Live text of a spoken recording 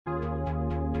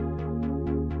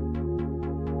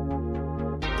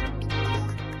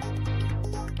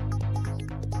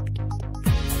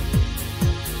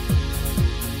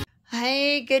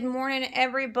Good morning,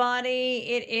 everybody.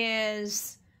 It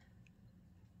is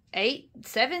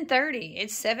 7:30.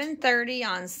 It's 7:30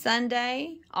 on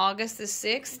Sunday, August the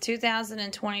 6th,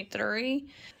 2023.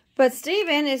 But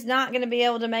Stephen is not going to be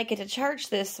able to make it to church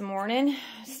this morning.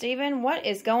 Stephen, what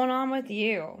is going on with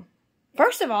you?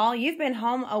 First of all, you've been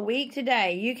home a week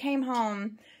today. You came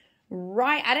home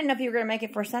right. I didn't know if you were going to make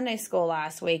it for Sunday school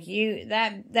last week.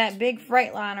 That big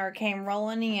Freightliner came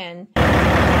rolling in.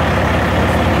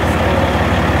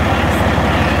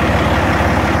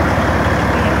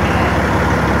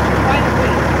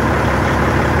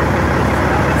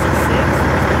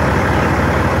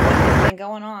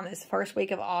 Going on this first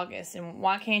week of August, and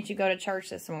why can't you go to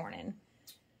church this morning?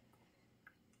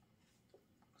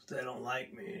 They don't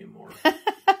like me anymore.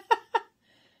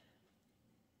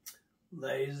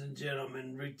 Ladies and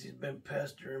gentlemen, Richie's been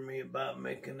pestering me about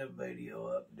making a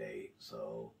video update.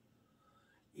 So,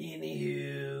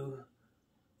 anywho,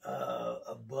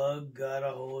 a bug got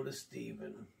a hold of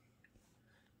Stephen.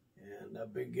 And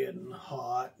I've been getting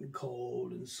hot and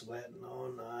cold and sweating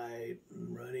all night,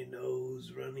 and runny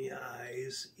nose, runny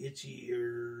eyes, itchy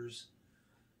ears,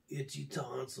 itchy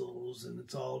tonsils, and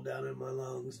it's all down in my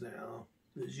lungs now,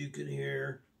 as you can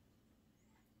hear.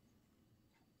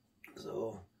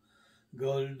 So,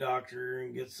 go to the doctor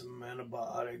and get some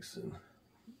antibiotics and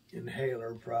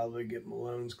inhaler, probably get my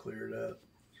lungs cleared up.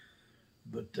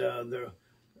 But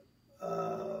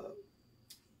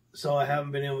so I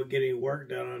haven't been able to get any work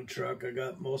done on the truck. I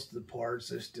got most of the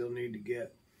parts. I still need to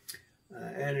get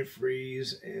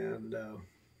antifreeze and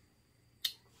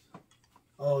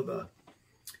the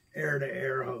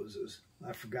air-to-air hoses.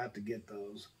 I forgot to get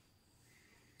those.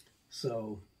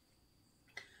 So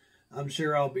I'm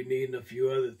sure I'll be needing a few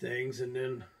other things, and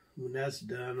then when that's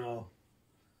done, I'll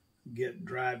get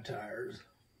drive tires.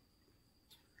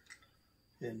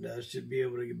 And I should be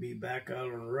able to be back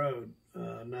out on the road.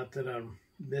 Not that I'm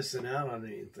missing out on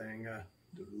anything.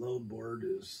 The load board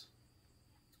is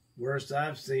worst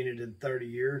I've seen it in 30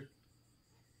 years.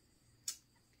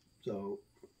 So,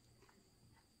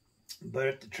 but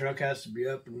if the truck has to be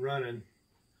up and running,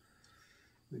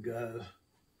 because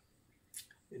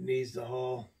it needs to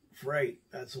haul freight.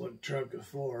 That's what the truck is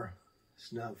for.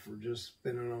 It's not for just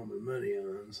spending all my money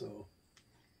on. So,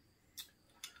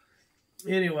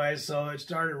 anyway, so it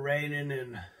started raining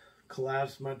and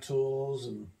collapsed my tools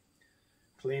and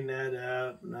cleaned that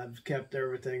up, and I've kept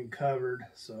everything covered,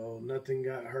 so nothing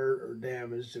got hurt or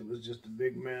damaged. It was just a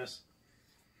big mess.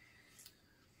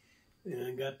 And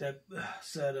I got that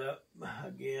set up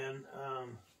again,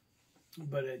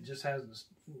 but it just hasn't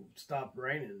stopped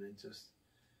raining. It just,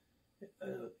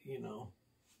 you know,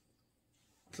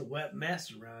 it's a wet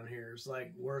mess around here. It's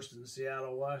like worse than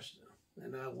Seattle, Washington,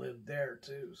 and I lived there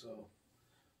too, so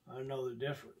I know the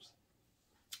difference.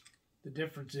 The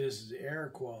difference is the air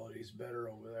quality is better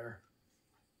over there.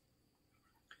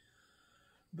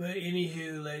 But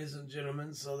anywho, ladies and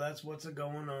gentlemen, so that's what's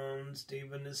going on.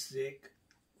 Stephen is sick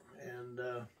and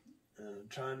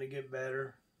trying to get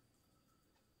better.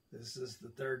 This is the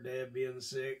third day of being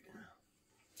sick.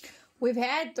 We've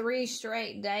had 3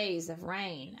 straight days of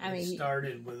rain. It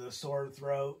started with a sore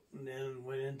throat, and then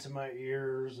went into my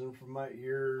ears, and from my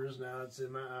ears, now it's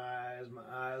in my eyes. My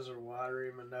eyes are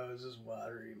watery, my nose is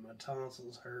watery, my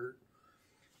tonsils hurt,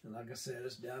 and like I said,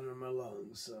 it's down in my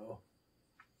lungs, so.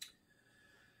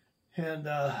 And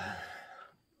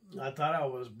I thought I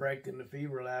was breaking the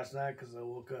fever last night because I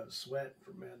woke up sweating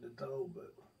from head to toe,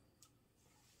 but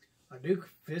I do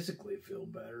physically feel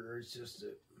better. It's just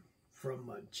that from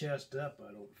my chest up,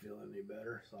 I don't feel any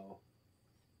better, so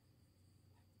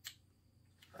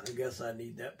I guess I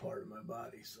need that part of my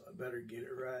body, so I better get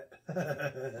it right.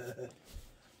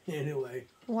 Anyway,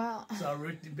 well, so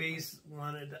Ricky Beast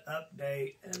wanted to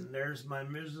update, and there's my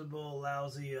miserable,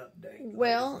 lousy update.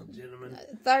 Well, ladies and gentlemen,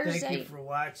 Thursday. Thank you for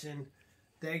watching.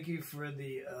 Thank you for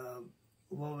the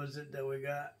what was it that we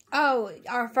got? Oh,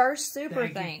 our first super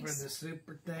thanks. Thank you for the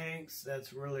super thanks.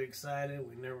 That's really exciting.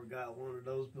 We never got one of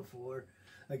those before.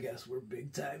 I guess we're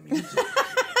big time YouTubers.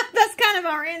 That's kind of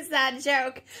our inside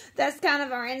joke. That's kind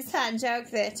of our inside joke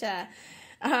that,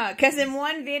 because in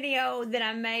one video that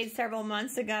I made several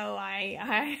months ago,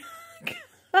 I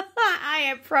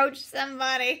approached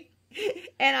somebody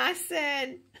and I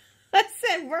said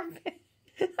we're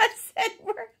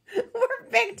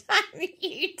big time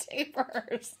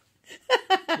YouTubers.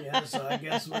 Yeah, so I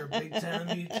guess we're big time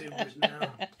YouTubers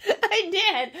now. I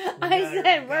did. I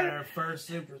said we're our first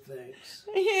super thanks.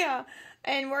 Yeah,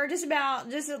 and we're just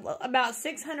about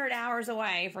 600 hours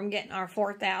away from getting our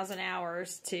 4,000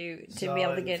 hours to be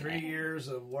able to get 3 years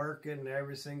of working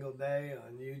every single day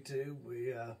on YouTube,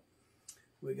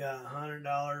 We got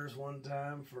 $100 one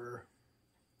time for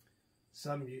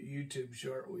some YouTube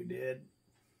short we did.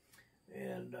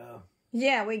 And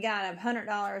yeah, we got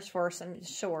 $100 for some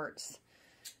shorts.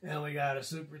 And we got a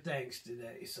super thanks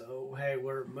today. So, hey,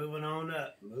 we're moving on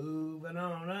up. Moving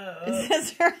on up.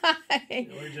 That's right.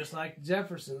 We're just like the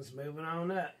Jeffersons, moving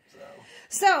on up.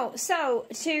 So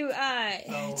to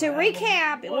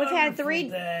recap, we've had 3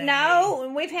 day.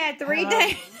 No, we've had 3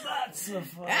 days. Lots of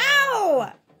fun.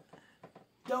 Ow!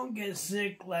 Don't get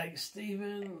sick like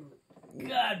Stephen.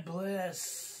 God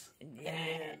bless.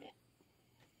 And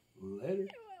later.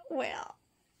 Well,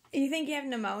 you think you have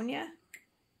pneumonia?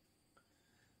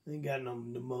 I ain't got no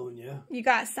pneumonia. You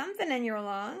got something in your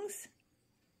lungs.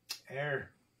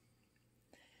 Air.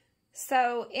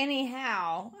 So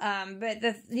anyhow, but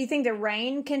do you think the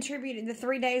rain contributed? The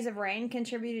 3 days of rain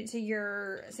contributed to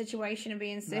your situation of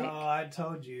being sick? No, I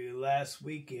told you last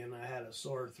weekend I had a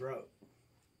sore throat,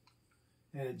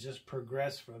 and it just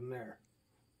progressed from there.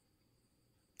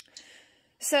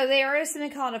 So there is something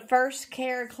called a first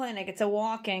care clinic. It's a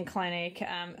walk-in clinic.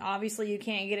 Obviously, you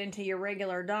can't get into your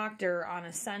regular doctor on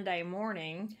a Sunday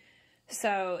morning.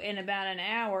 So in about an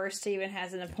hour, Stephen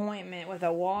has an appointment with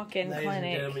a walk-in clinic. Ladies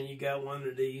and gentlemen, you got one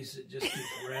of these that just keeps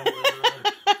rambling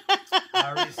on.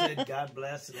 I already said God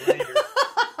bless and later.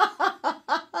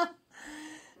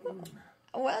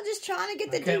 Well, just trying to get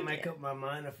the I can't make up my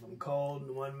mind if I'm cold.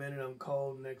 And 1 minute I'm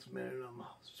cold, next minute I'm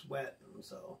sweating.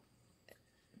 So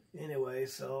anyway,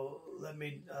 so let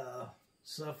me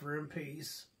suffer in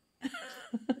peace.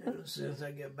 And as soon as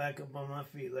I get back up on my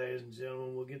feet, ladies and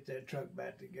gentlemen, we'll get that truck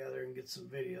back together and get some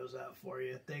videos out for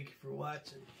you. Thank you for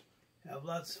watching. Have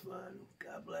lots of fun.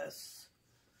 God bless.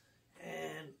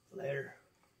 And later.